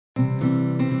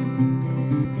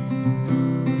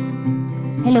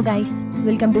Hello guys,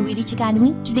 welcome to VDH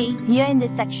Academy. Today, here in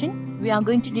this section, we are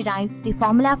going to derive the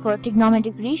formula for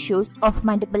trigonometric ratios of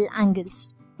multiple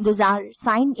angles. Those are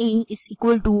sin A is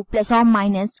equal to plus or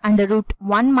minus under root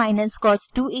 1 minus cos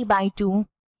 2A by 2,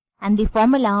 and the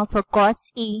formula for cos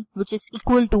A, which is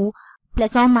equal to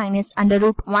plus or minus under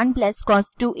root 1 plus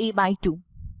cos 2A by 2.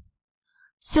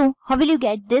 So, how will you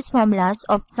get these formulas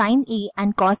of sin A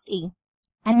and cos A?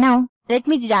 And now, let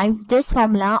me derive this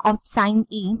formula of sin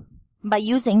A by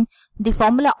using the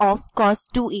formula of cos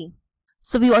 2A.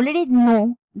 So we already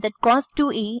know that cos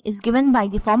 2A is given by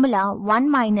the formula 1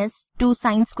 minus 2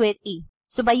 sin square A.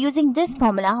 So by using this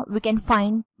formula, we can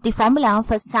find the formula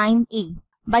for sin A.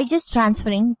 By just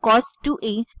transferring cos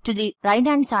 2A to the right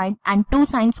hand side and 2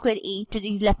 sin square A to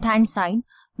the left hand side,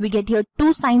 we get here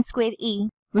 2 sin square A,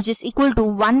 which is equal to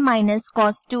 1 minus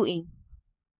cos 2A.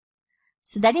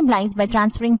 So that implies by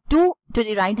transferring 2 to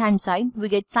the right hand side, we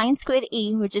get sin square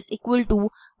A, which is equal to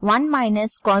 1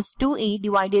 minus cos 2A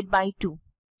divided by 2.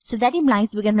 So that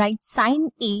implies we can write sin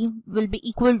A will be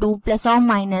equal to plus or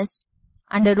minus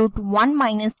under root 1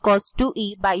 minus cos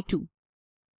 2A by 2.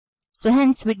 So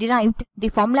hence we derived the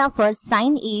formula for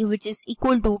sin A, which is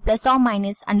equal to plus or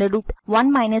minus under root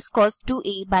 1 minus cos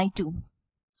 2A by 2.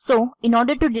 So, in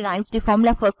order to derive the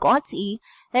formula for cos A,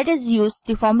 let us use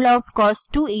the formula of cos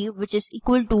 2A, which is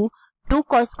equal to 2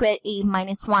 cos square A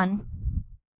minus 1.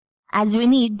 As we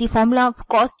need the formula of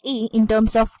cos A in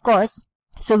terms of cos,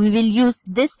 so we will use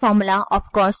this formula of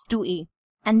cos 2A.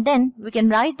 And then we can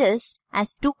write this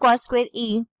as 2 cos square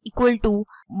A equal to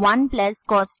 1 plus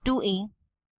cos 2A.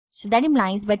 So that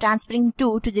implies by transferring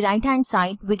 2 to the right hand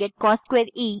side, we get cos square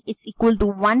A is equal to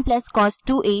 1 plus cos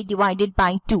 2A divided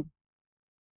by 2.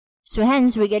 So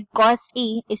hence we get cos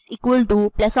A is equal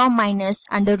to plus or minus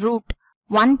under root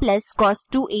 1 plus cos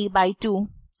 2A by 2.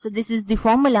 So this is the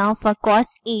formula for cos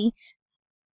A.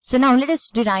 So now let us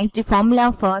derive the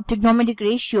formula for trigonometric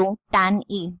ratio tan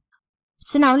A.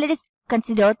 So now let us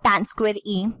consider tan square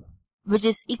A, which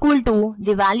is equal to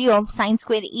the value of sin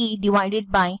square A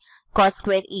divided by cos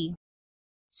square A.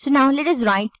 So now let us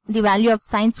write the value of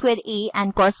sin square A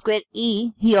and cos square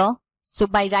A here. So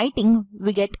by writing,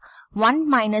 we get 1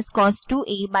 minus cos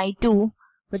 2A by 2,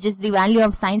 which is the value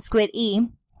of sin square A,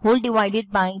 whole divided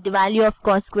by the value of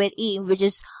cos square A, which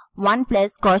is 1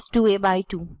 plus cos 2A by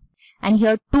 2. And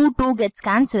here 2 gets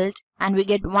cancelled and we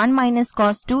get 1 minus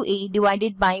cos 2A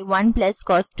divided by 1 plus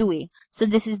cos 2A. So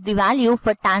this is the value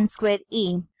for tan square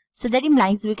A. So that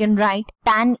implies we can write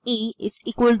tan A is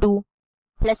equal to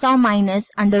plus or minus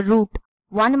under root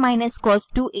 1 minus cos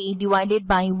 2A divided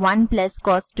by 1 plus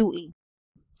cos 2A.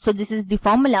 So this is the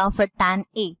formula for tan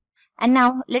A. And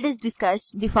now let us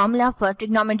discuss the formula for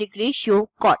trigonometric ratio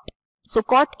cot. So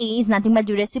cot A is nothing but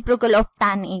the reciprocal of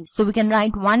tan A. So we can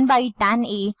write 1 by tan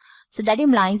A. So that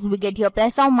implies we get here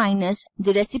plus or minus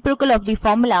the reciprocal of the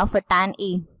formula for tan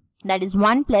A. That is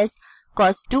 1 plus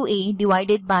cos 2A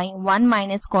divided by 1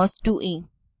 minus cos 2A.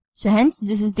 So hence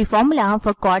this is the formula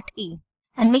for cot A.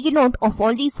 And make a note of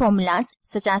all these formulas,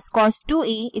 such as cos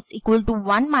 2A is equal to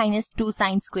 1 minus 2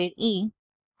 sin square A.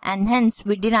 And hence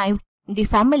we derived the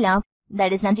formula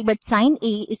that is nothing but sin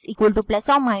A is equal to plus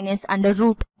or minus under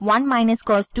root 1 minus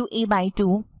cos 2A by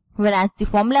 2, whereas the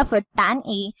formula for tan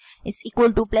A is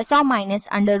equal to plus or minus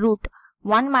under root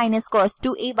 1 minus cos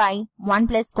 2A by 1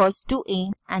 plus cos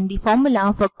 2A, and the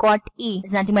formula for cot A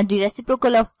is nothing but the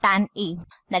reciprocal of tan A,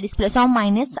 that is plus or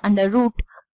minus under root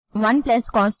 1 plus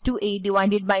cos 2A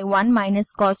divided by 1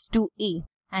 minus cos 2A.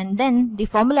 And then the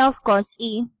formula of cos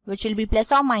A, which will be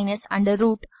plus or minus under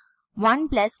root 1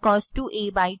 plus cos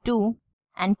 2A by 2,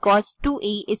 and cos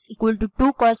 2A is equal to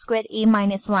 2 cos square A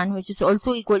minus 1, which is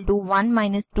also equal to 1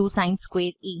 minus 2 sin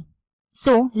square A.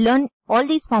 So learn all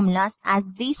these formulas, as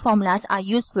these formulas are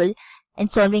useful in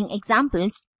solving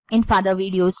examples in further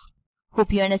videos.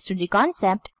 Hope you understood the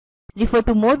concept. Refer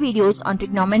to more videos on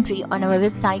trigonometry on our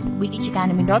website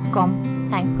vdhacademy.com.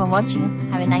 Thanks for watching.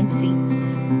 Have a nice day.